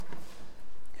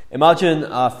Imagine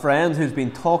a friend who's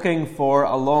been talking for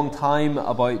a long time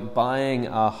about buying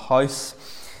a house.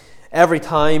 Every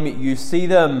time you see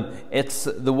them, it's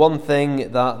the one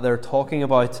thing that they're talking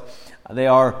about. They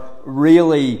are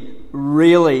really,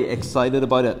 really excited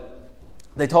about it.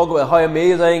 They talk about how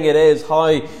amazing it is,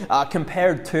 how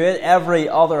compared to it, every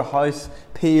other house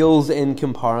pales in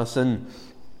comparison.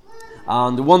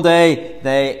 And one day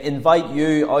they invite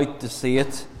you out to see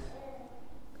it.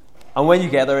 And when you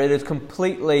get there, it is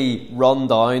completely run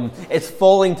down. It's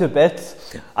falling to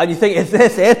bits. And you think, is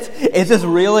this it? Is this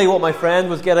really what my friend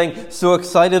was getting so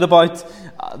excited about?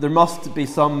 There must be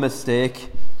some mistake.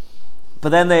 But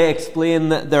then they explain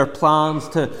their plans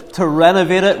to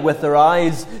renovate it with their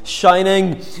eyes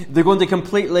shining. They're going to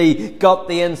completely gut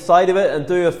the inside of it and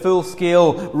do a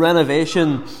full-scale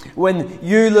renovation. When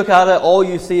you look at it, all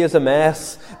you see is a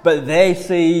mess. But they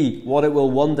see what it will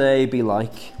one day be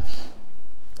like.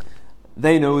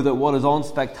 They know that what is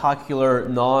unspectacular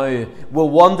now will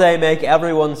one day make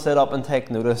everyone sit up and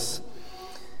take notice.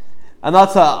 And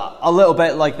that's a little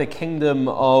bit like the kingdom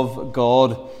of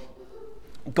God.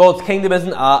 God's kingdom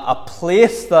isn't a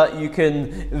place that you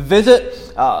can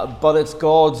visit, but it's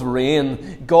God's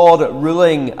reign, God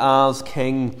ruling as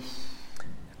king.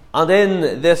 And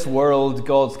in this world,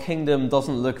 God's kingdom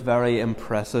doesn't look very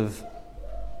impressive.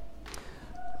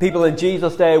 People in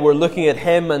Jesus' day were looking at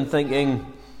him and thinking,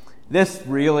 this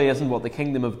really isn't what the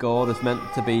kingdom of God is meant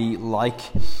to be like.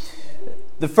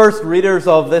 The first readers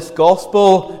of this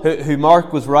gospel, who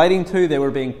Mark was writing to, they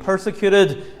were being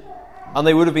persecuted, and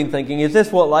they would have been thinking, is this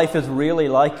what life is really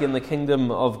like in the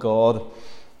kingdom of God?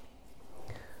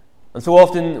 And so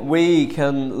often we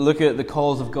can look at the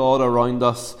cause of God around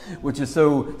us, which is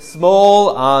so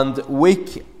small and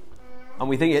weak, and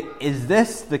we think, is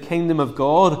this the kingdom of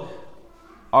God?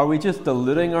 Are we just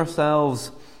deluding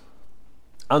ourselves?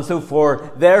 And so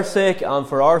for their sake and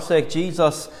for our sake,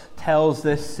 Jesus tells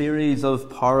this series of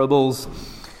parables.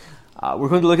 We're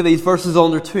going to look at these verses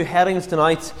under two headings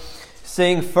tonight,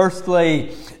 saying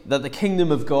firstly that the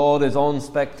kingdom of God is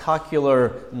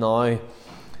unspectacular now.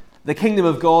 The kingdom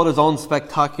of God is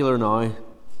unspectacular now.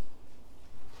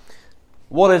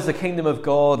 What is the kingdom of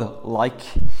God like?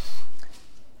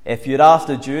 If you'd asked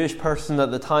a Jewish person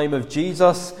at the time of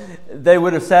Jesus, they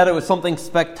would have said it was something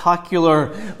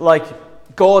spectacular, like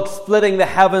God splitting the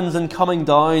heavens and coming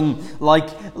down, like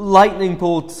lightning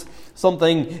bolts,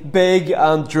 something big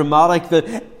and dramatic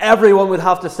that everyone would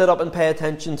have to sit up and pay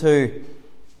attention to.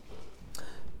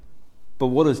 But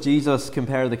what does Jesus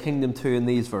compare the kingdom to in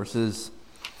these verses?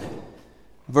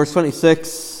 Verse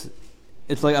 26,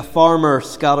 it's like a farmer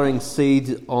scattering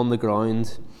seed on the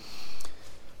ground.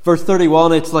 Verse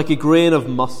 31, it's like a grain of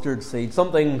mustard seed,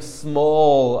 something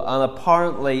small and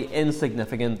apparently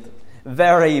insignificant,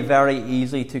 very, very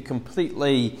easy to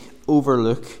completely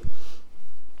overlook.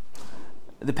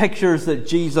 The pictures that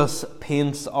Jesus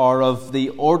paints are of the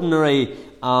ordinary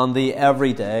and the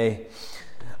everyday.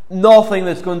 Nothing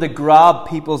that's going to grab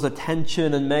people's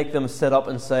attention and make them sit up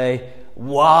and say,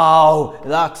 wow,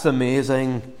 that's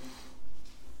amazing.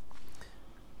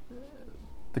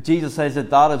 But Jesus says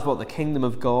that is what the kingdom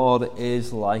of God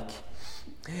is like.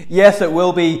 Yes, it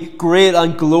will be great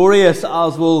and glorious,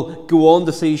 as we'll go on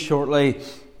to see shortly.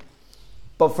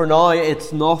 But for now,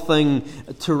 it's nothing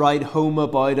to write home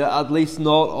about it, at least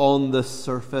not on the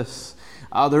surface.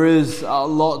 There is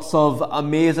lots of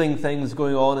amazing things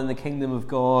going on in the kingdom of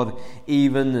God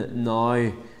even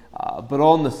now. But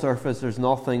on the surface, there's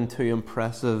nothing too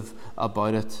impressive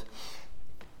about it.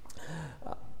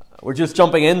 We're just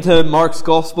jumping into Mark's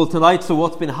Gospel tonight, so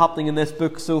what's been happening in this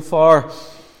book so far?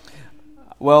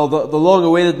 Well, the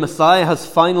long-awaited Messiah has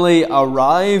finally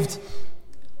arrived,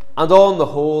 and on the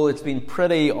whole, it's been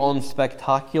pretty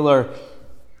unspectacular.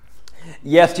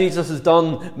 Yes, Jesus has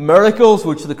done miracles,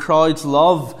 which the crowds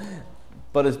love,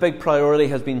 but his big priority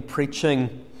has been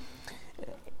preaching.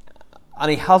 And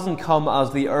he hasn't come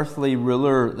as the earthly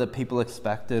ruler that people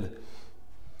expected.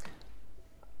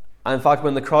 And in fact,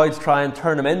 when the crowds try and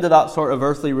turn him into that sort of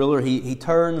earthly ruler, he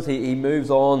turns, he moves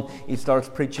on, he starts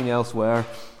preaching elsewhere.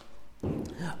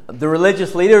 The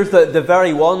religious leaders, the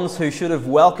very ones who should have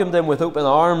welcomed him with open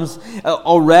arms,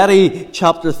 already,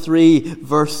 chapter 3,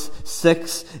 verse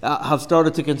 6, have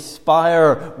started to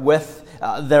conspire with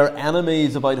their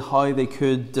enemies about how they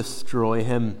could destroy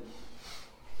him.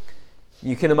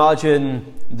 You can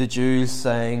imagine the Jews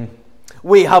saying,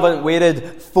 we haven't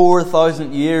waited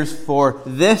 4,000 years for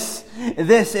this.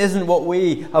 This isn't what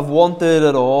we have wanted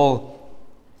at all.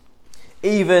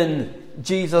 Even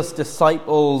Jesus'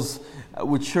 disciples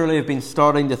would surely have been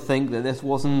starting to think that this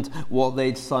wasn't what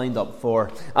they'd signed up for.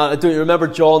 Don't you remember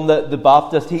John the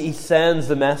Baptist? He sends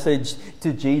the message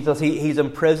to Jesus. He's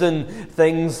in prison.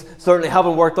 Things certainly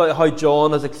haven't worked out how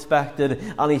John has expected,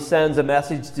 and he sends a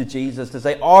message to Jesus to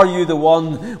say, are you the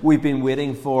one we've been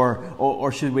waiting for,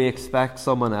 or should we expect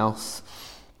someone else?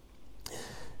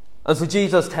 And so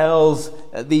Jesus tells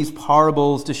these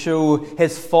parables to show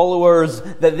his followers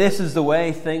that this is the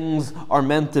way things are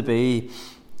meant to be.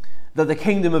 That the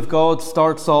kingdom of God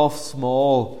starts off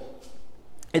small.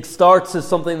 It starts as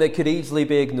something that could easily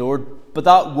be ignored, but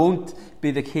that won't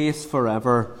be the case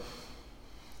forever.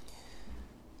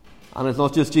 And it's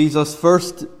not just Jesus'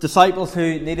 first disciples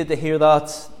who needed to hear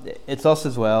that, it's us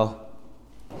as well.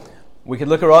 We could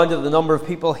look around at the number of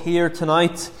people here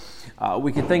tonight.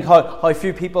 We could think how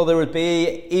few people there would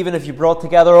be, even if you brought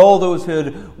together all those who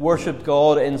had worshipped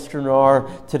God in Stranraer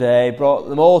today, brought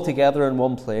them all together in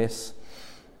one place.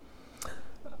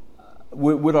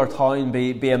 Would our town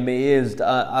be amazed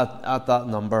at that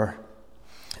number?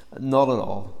 Not at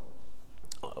all.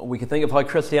 We could think of how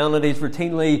Christianity is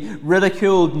routinely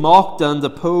ridiculed, mocked and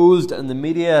opposed in the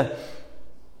media.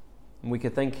 And we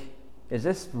could think, is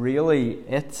this really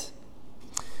it?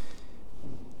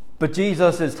 But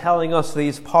Jesus is telling us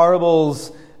these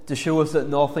parables to show us that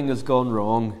nothing has gone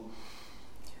wrong.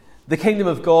 The kingdom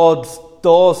of God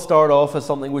does start off as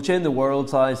something which in the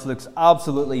world's eyes looks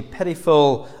absolutely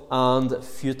pitiful and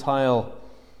futile.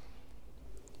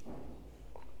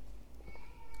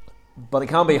 But it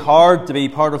can be hard to be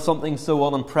part of something so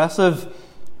unimpressive,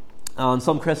 and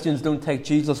some Christians don't take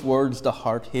Jesus' words to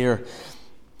heart here.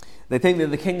 They think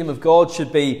that the kingdom of God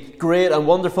should be great and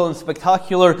wonderful and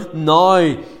spectacular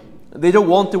now. They don't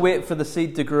want to wait for the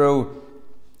seed to grow,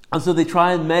 and so they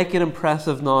try and make it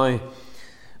impressive now.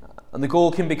 And the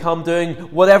goal can become doing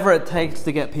whatever it takes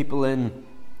to get people in,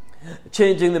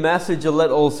 changing the message a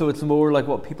little so it's more like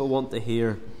what people want to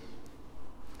hear.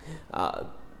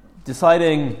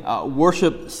 Deciding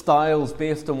worship styles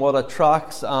based on what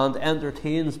attracts and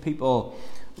entertains people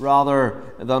rather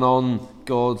than on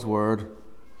God's word.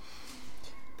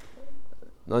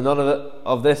 Now, none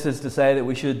of this is to say that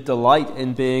we should delight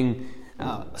in being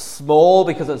small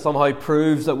because it somehow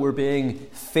proves that we're being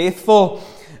faithful.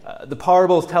 The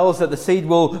parables tell us that the seed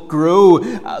will grow.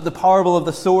 The parable of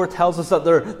the sower tells us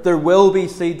that there will be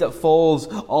seed that falls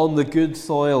on the good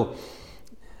soil.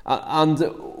 And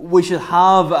we should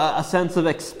have a sense of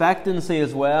expectancy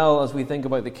as well as we think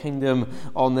about the kingdom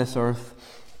on this earth.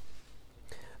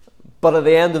 But at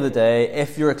the end of the day,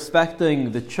 if you're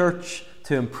expecting the church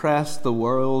to impress the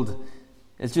world,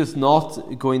 it's just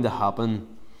not going to happen.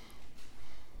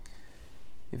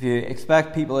 If you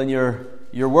expect people in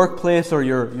your workplace or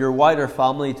your wider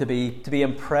family to be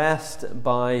impressed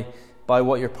by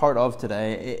what you're part of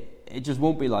today, it just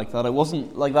won't be like that. It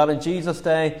wasn't like that in Jesus'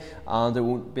 day, and it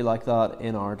won't be like that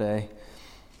in our day.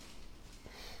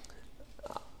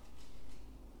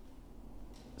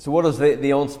 So what does the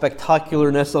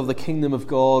unspectacularness of the kingdom of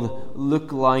God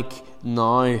look like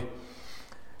now?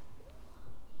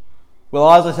 Well,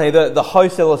 as I say, the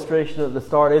house illustration at the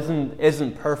start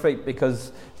isn't perfect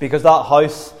because that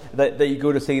house that you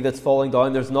go to see that's falling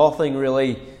down, there's nothing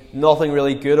really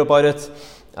good about it.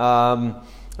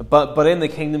 But in the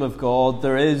kingdom of God,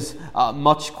 there is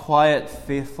much quiet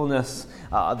faithfulness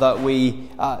that we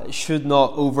should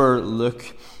not overlook.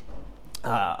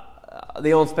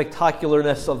 The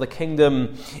unspectacularness of the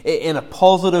kingdom in a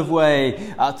positive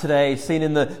way today, seen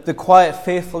in the quiet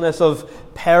faithfulness of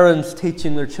parents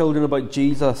teaching their children about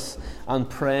Jesus and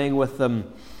praying with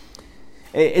them.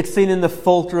 It's seen in the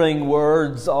faltering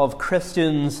words of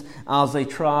Christians as they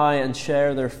try and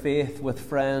share their faith with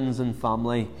friends and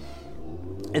family.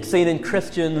 It's seen in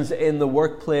Christians in the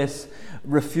workplace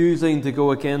refusing to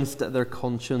go against their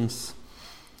conscience.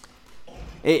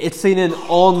 It's seen in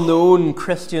unknown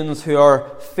Christians who are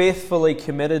faithfully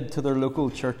committed to their local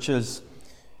churches.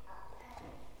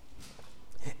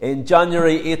 In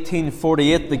January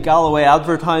 1848, the Galloway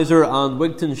Advertiser and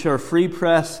Wigtonshire Free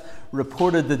Press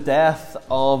reported the death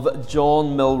of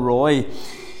John Milroy.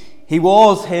 He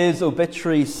was, his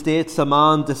obituary states, a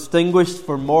man distinguished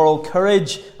for moral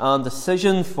courage and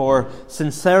decision, for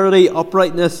sincerity,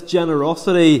 uprightness,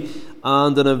 generosity,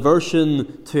 and an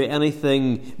aversion to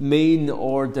anything mean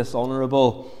or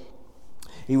dishonourable.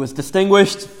 He was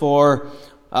distinguished for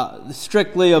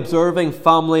strictly observing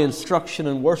family instruction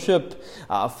and worship,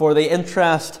 for the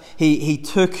interest he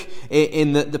took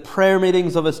in the prayer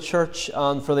meetings of his church,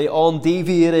 and for the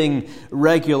undeviating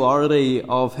regularity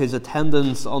of his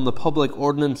attendance on the public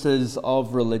ordinances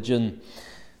of religion.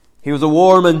 He was a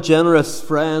warm and generous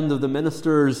friend of the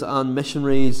ministers and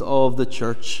missionaries of the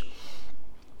church.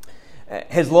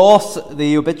 His loss,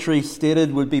 the obituary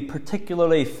stated, would be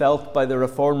particularly felt by the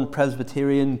Reformed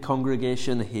Presbyterian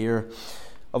congregation here,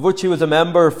 of which he was a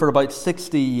member for about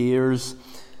 60 years,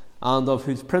 and of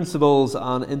whose principles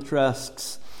and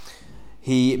interests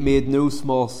he made no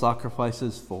small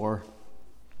sacrifices for.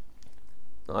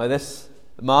 Now, this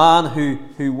man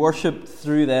who worshipped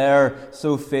through there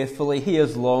so faithfully, he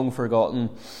is long forgotten,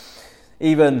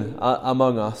 even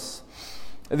among us.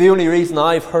 The only reason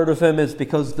I've heard of him is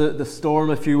because the storm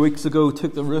a few weeks ago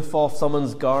took the roof off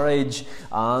someone's garage,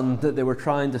 and they were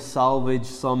trying to salvage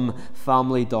some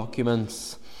family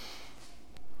documents.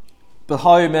 But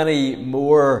how many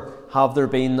more have there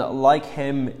been like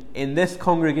him in this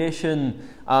congregation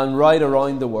and right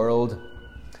around the world,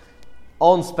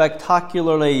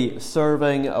 unspectacularly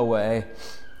serving away?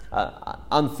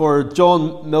 And for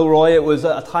John Milroy, it was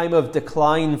a time of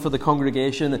decline for the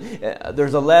congregation.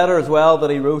 There's a letter as well that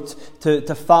he wrote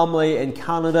to family in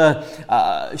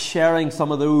Canada, sharing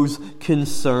some of those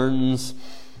concerns.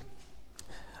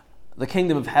 The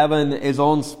kingdom of heaven is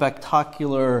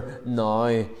unspectacular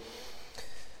now.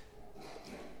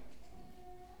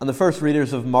 And the first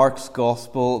readers of Mark's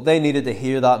Gospel, they needed to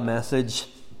hear that message.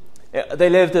 They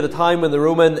lived at a time when the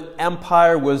Roman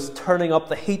Empire was turning up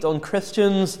the heat on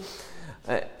Christians.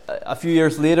 A few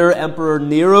years later, Emperor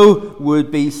Nero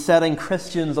would be setting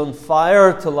Christians on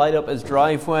fire to light up his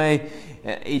driveway.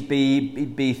 He'd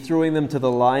be throwing them to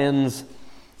the lions.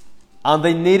 And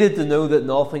they needed to know that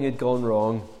nothing had gone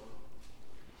wrong.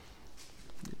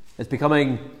 It's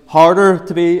becoming harder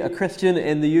to be a Christian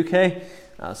in the UK.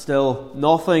 Still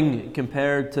nothing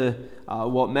compared to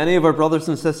what many of our brothers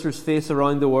and sisters face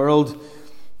around the world.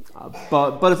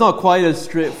 But it's not quite as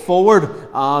straightforward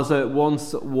as it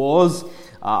once was,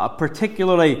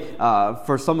 particularly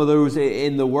for some of those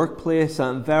in the workplace,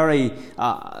 and very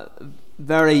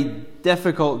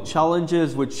difficult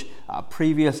challenges which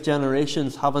previous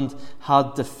generations haven't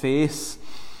had to face.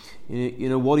 You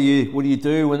know, what do you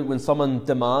do when someone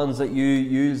demands that you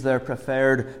use their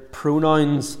preferred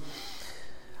pronouns?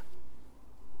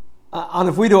 And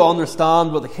if we don't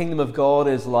understand what the kingdom of God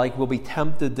is like, we'll be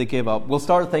tempted to give up. We'll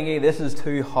start thinking, this is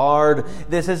too hard.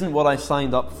 This isn't what I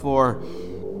signed up for.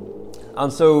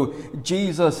 And so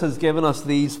Jesus has given us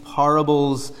these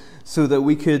parables so that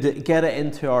we could get it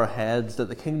into our heads that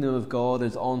the kingdom of God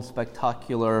is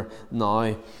unspectacular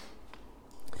now.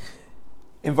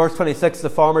 In verse 26, the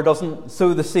farmer doesn't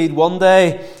sow the seed one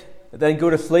day, then go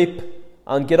to sleep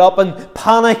and get up and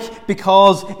panic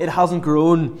because it hasn't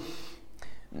grown.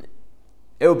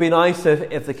 It would be nice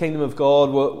if the kingdom of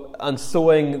God and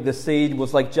sowing the seed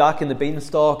was like Jack and the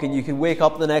Beanstalk, and you could wake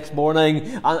up the next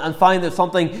morning and find that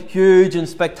something huge and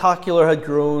spectacular had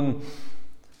grown.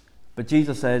 But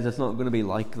Jesus says it's not going to be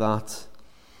like that.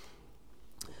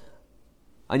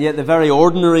 And yet the very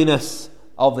ordinariness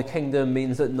of the kingdom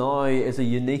means that now is a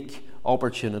unique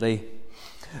opportunity.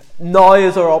 Now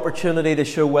is our opportunity to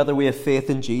show whether we have faith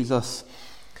in Jesus.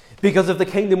 Because if the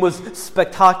kingdom was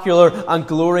spectacular and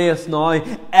glorious now,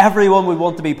 everyone would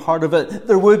want to be part of it.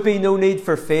 There would be no need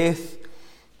for faith.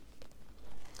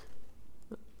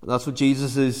 That's what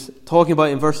Jesus is talking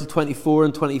about in verses 24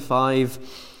 and 25.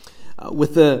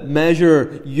 With the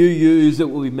measure you use, it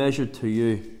will be measured to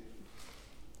you.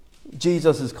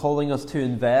 Jesus is calling us to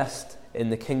invest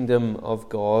in the kingdom of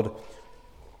God.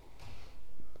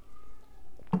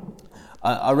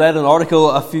 I read an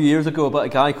article a few years ago about a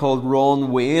guy called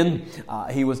Ron Wayne.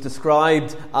 He was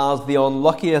described as the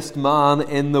unluckiest man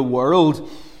in the world.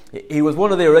 He was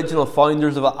one of the original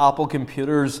founders of Apple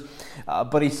Computers,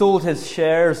 but he sold his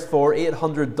shares for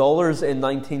 $800 in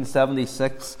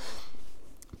 1976.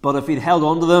 But if he'd held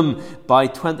on to them by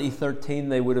 2013,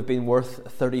 they would have been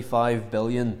worth $35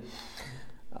 billion.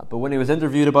 But when he was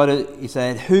interviewed about it, he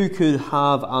said, "Who could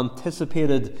have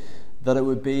anticipated that it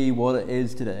would be what it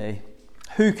is today?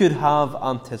 Who could have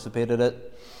anticipated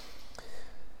it?"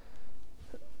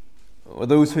 Or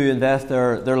those who invest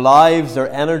their lives,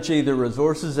 their energy, their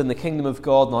resources in the kingdom of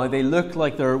God now, they look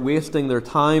like they're wasting their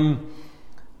time,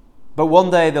 but one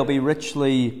day they'll be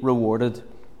richly rewarded.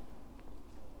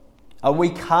 And we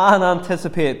can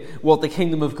anticipate what the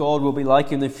kingdom of God will be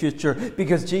like in the future,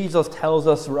 because Jesus tells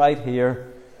us right here.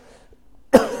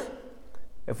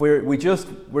 If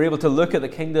we're able to look at the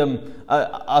kingdom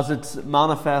as it's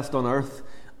manifest on earth,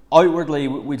 outwardly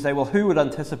we'd say, well, who would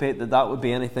anticipate that would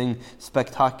be anything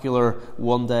spectacular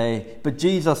one day? But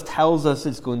Jesus tells us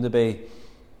it's going to be.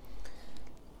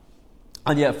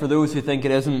 And yet for those who think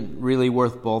it isn't really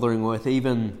worth bothering with,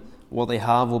 even what they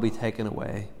have will be taken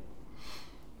away.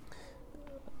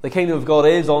 The kingdom of God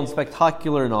is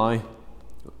unspectacular now.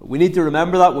 We need to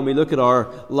remember that when we look at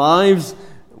our lives.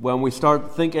 when we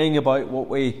start thinking about what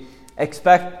we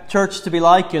expect church to be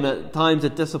like, and at times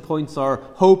it disappoints our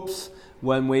hopes,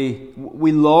 when we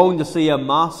long to see a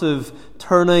massive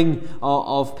turning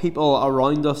of people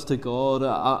around us to God,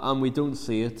 and we don't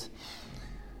see it.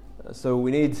 So we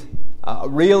need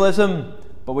realism,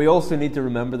 but we also need to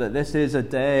remember that this is a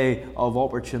day of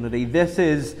opportunity. This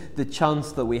is the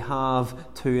chance that we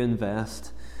have to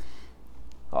invest.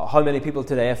 How many people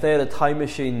today, if they had a time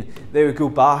machine, they would go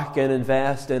back and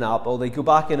invest in Apple. They'd go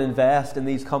back and invest in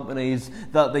these companies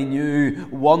that they knew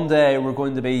one day were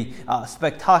going to be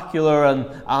spectacular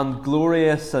and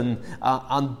glorious and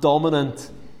dominant.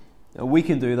 We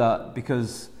can do that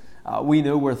because we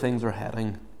know where things are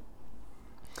heading.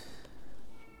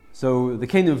 So the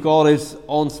kingdom of God is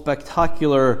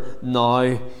unspectacular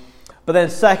now. But then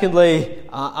secondly,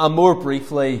 and more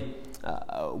briefly,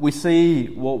 we see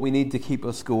what we need to keep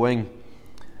us going.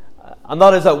 And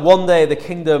that is that one day the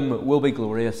kingdom will be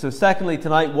glorious. So secondly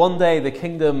tonight, one day the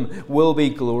kingdom will be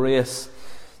glorious.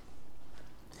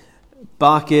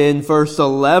 Back in verse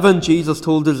 11, Jesus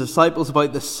told his disciples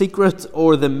about the secret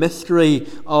or the mystery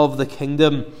of the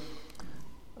kingdom.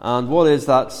 And what is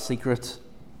that secret?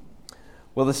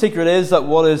 Well, the secret is that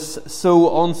what is so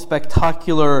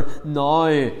unspectacular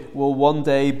now will one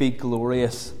day be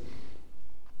glorious.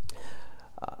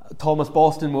 Thomas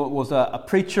Boston was a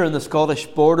preacher in the Scottish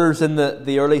borders in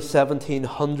the early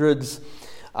 1700s,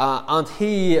 and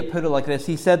he put it like this.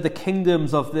 He said, "The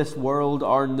kingdoms of this world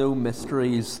are no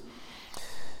mysteries."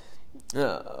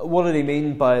 What did he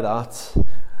mean by that?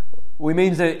 Well, he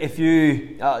means that if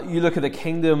you look at the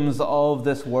kingdoms of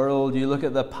this world, you look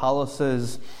at the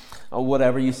palaces, or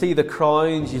whatever, you see the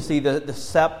crowns, you see the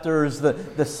scepters,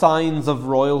 the signs of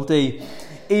royalty.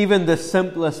 Even the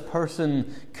simplest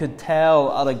person could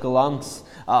tell at a glance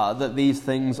that these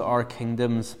things are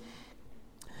kingdoms.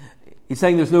 He's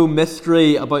saying there's no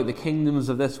mystery about the kingdoms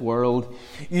of this world.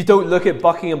 You don't look at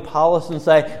Buckingham Palace and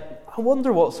say, "I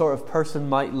wonder what sort of person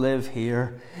might live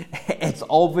here." It's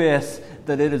obvious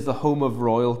that it is the home of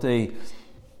royalty.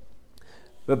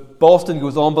 But Boston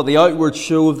goes on, but the outward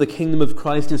show of the kingdom of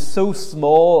Christ is so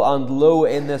small and low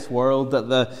in this world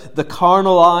that the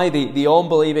carnal eye, the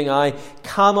unbelieving eye,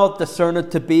 cannot discern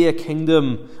it to be a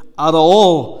kingdom at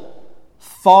all,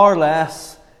 far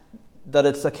less that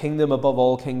it's a kingdom above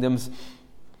all kingdoms.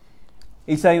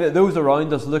 He's saying that those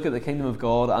around us look at the kingdom of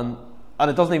God and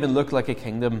it doesn't even look like a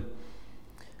kingdom.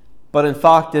 But in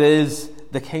fact, it is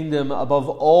the kingdom above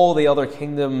all the other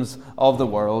kingdoms of the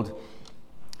world.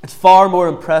 It's far more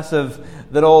impressive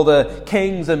than all the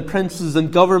kings and princes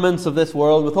and governments of this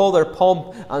world with all their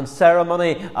pomp and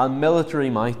ceremony and military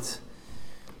might.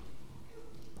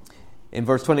 In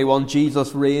verse 21,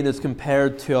 Jesus' reign is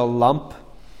compared to a lamp.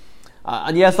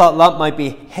 And yes, that lamp might be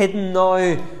hidden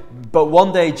now, but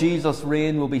one day Jesus'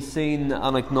 reign will be seen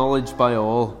and acknowledged by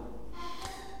all.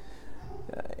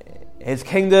 His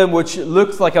kingdom, which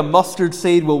looks like a mustard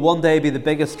seed, will one day be the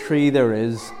biggest tree there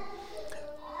is.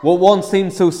 What once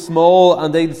seemed so small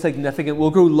and insignificant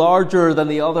will grow larger than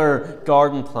the other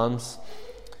garden plants.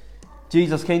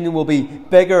 Jesus' kingdom will be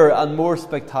bigger and more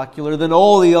spectacular than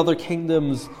all the other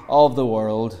kingdoms of the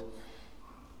world.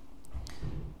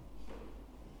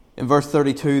 In verse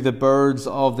 32, the birds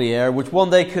of the air, which one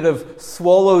day could have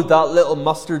swallowed that little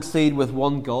mustard seed with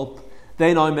one gulp,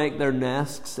 they now make their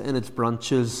nests in its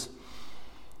branches.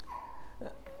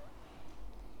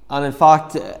 And in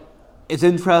fact, it's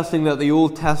interesting that the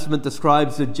Old Testament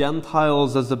describes the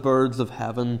Gentiles as the birds of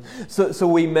heaven. So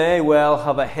we may well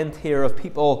have a hint here of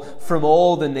people from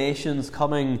all the nations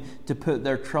coming to put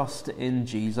their trust in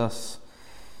Jesus.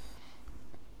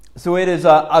 So it is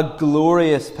a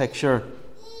glorious picture.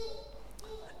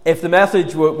 If the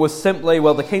message was simply,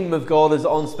 well, the kingdom of God is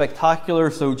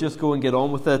unspectacular, so just go and get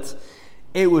on with it,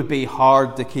 it would be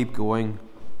hard to keep going.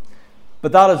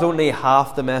 But that is only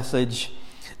half the message.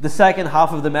 The second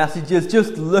half of the message is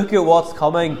just look at what's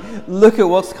coming. Look at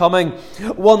what's coming.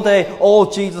 One day all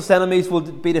Jesus' enemies will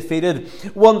be defeated.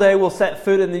 One day we'll set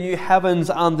foot in the new heavens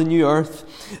and the new earth.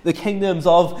 The kingdoms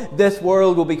of this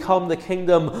world will become the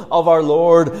kingdom of our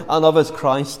Lord and of His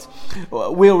Christ.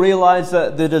 We'll realize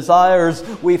that the desires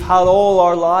we've had all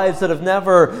our lives that have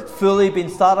never fully been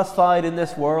satisfied in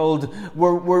this world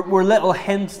were little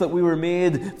hints that we were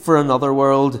made for another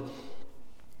world.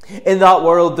 In that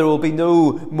world there will be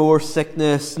no more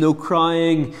sickness, no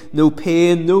crying, no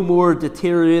pain, no more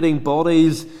deteriorating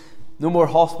bodies, no more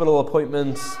hospital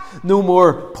appointments, no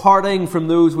more parting from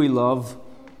those we love,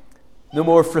 no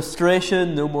more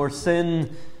frustration, no more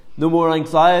sin, no more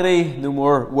anxiety, no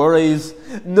more worries,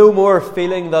 no more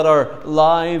feeling that our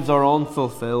lives are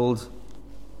unfulfilled.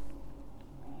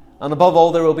 And above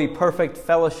all, there will be perfect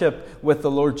fellowship with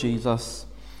the Lord Jesus,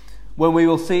 when we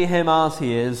will see him as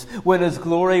he is, when his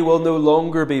glory will no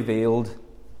longer be veiled.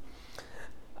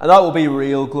 And that will be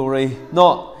real glory,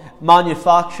 not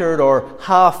manufactured or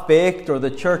half-baked, or the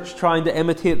church trying to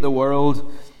imitate the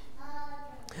world.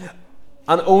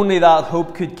 And only that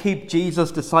hope could keep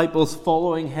Jesus' disciples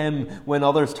following him when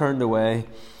others turned away.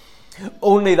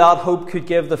 Only that hope could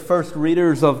give the first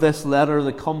readers of this letter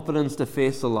the confidence to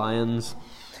face the lions.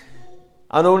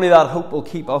 And only that hope will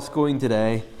keep us going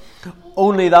today.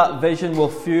 Only that vision will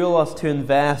fuel us to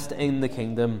invest in the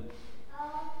kingdom.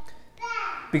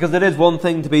 Because it is one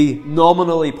thing to be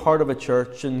nominally part of a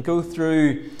church and go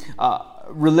through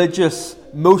religious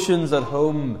motions at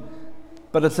home,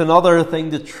 but it's another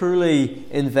thing to truly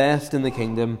invest in the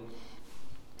kingdom.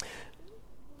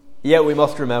 Yet we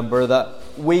must remember that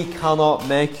we cannot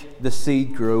make the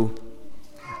seed grow.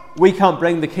 We can't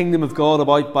bring the kingdom of God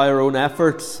about by our own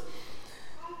efforts.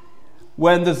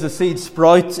 When does the seed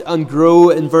sprout and grow?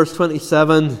 In verse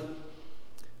 27,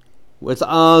 it's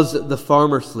as the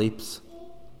farmer sleeps.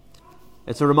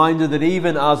 It's a reminder that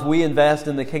even as we invest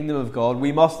in the kingdom of God,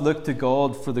 we must look to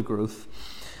God for the growth.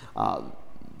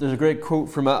 There's a great quote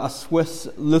from a Swiss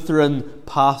Lutheran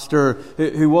pastor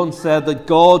who once said that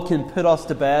God can put us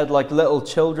to bed like little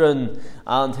children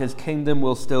and his kingdom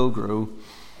will still grow.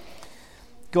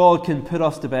 God can put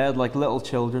us to bed like little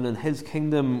children and his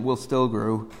kingdom will still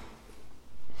grow.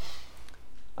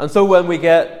 And so when we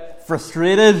get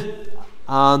frustrated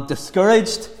and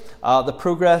discouraged at the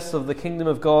progress of the kingdom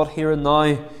of God here and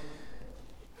now,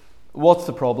 what's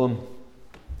the problem?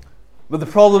 But the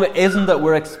problem isn't that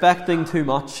we're expecting too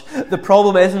much. The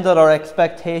problem isn't that our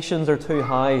expectations are too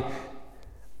high.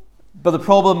 But the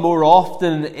problem more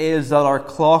often is that our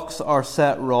clocks are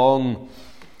set wrong.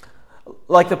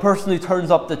 Like the person who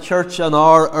turns up to church an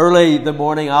hour early the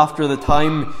morning after the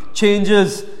time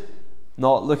changes.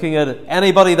 Not looking at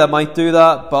anybody that might do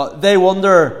that, but they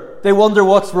wonder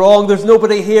what's wrong. There's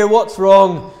nobody here, what's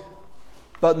wrong?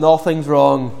 But nothing's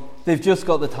wrong. They've just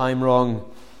got the time wrong.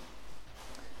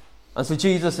 And so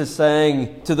Jesus is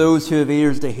saying to those who have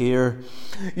ears to hear,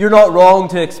 you're not wrong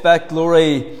to expect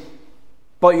glory,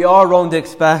 but you are wrong to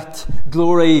expect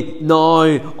glory now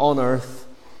on earth.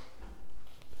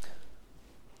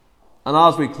 And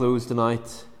as we close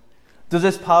tonight, does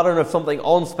this pattern of something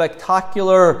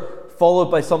unspectacular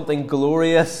followed by something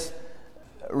glorious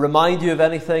remind you of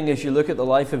anything as you look at the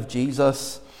life of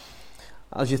Jesus,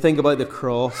 as you think about the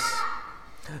cross?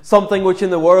 Something which in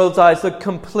the world's eyes looked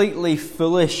completely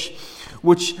foolish,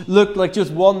 which looked like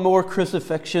just one more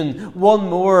crucifixion, one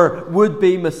more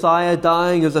would-be Messiah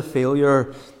dying as a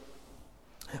failure.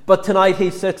 But tonight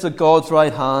he sits at God's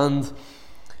right hand.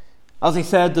 As he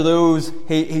said to those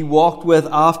he walked with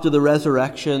after the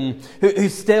resurrection, who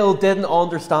still didn't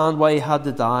understand why he had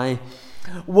to die.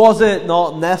 Was it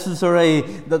not necessary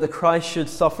that the Christ should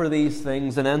suffer these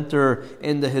things and enter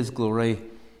into his glory?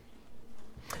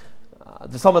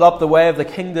 To sum it up, the way of the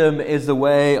kingdom is the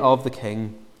way of the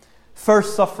King.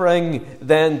 First suffering,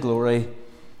 then glory.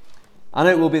 And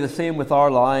it will be the same with our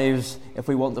lives if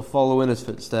we want to follow in his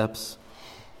footsteps.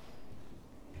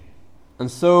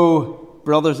 And so,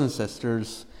 brothers and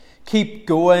sisters, keep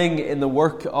going in the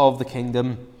work of the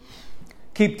kingdom.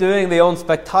 Keep doing the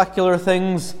unspectacular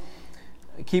things.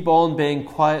 Keep on being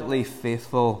quietly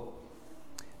faithful.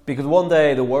 Because one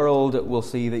day the world will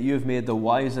see that you've made the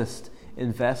wisest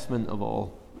investment of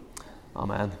all.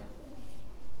 Amen.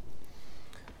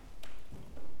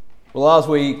 Well, as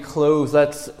we close,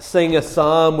 let's sing a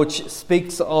psalm which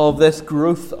speaks of this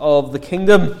growth of the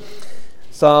kingdom.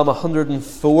 Psalm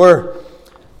 104.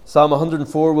 Psalm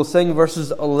 104, we'll sing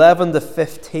verses 11 to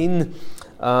 15,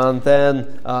 and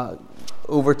then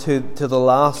over to the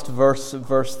last verse,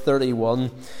 verse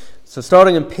 31. So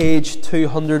starting on page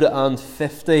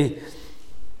 250,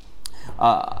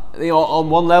 on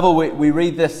one level we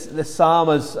read this psalm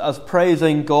as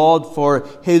praising God for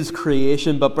his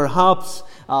creation, but perhaps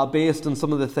based on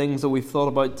some of the things that we've thought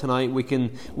about tonight, we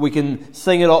can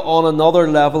sing it on another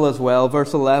level as well.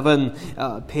 Verse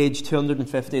 11, page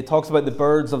 250, it talks about the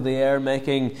birds of the air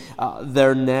making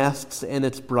their nests in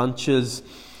its branches.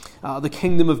 The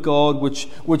kingdom of God, which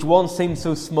once seemed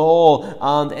so small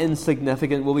and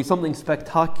insignificant, will be something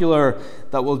spectacular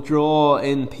that will draw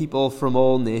in people from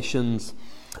all nations.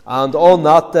 And on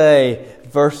that day,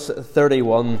 verse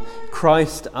 31,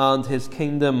 Christ and his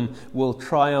kingdom will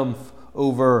triumph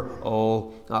over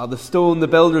all. The stone the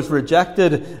builders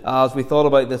rejected, as we thought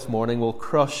about this morning, will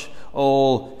crush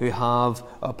all who have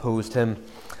opposed him.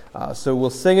 So we'll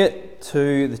sing it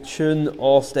to the tune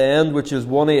Ostend, which is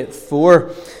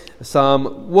 184.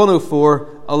 Psalm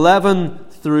 104, 11,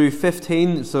 through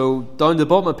 15, so down to the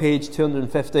bottom of page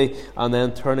 250, and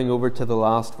then turning over to the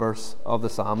last verse of the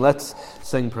psalm. Let's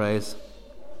sing praise.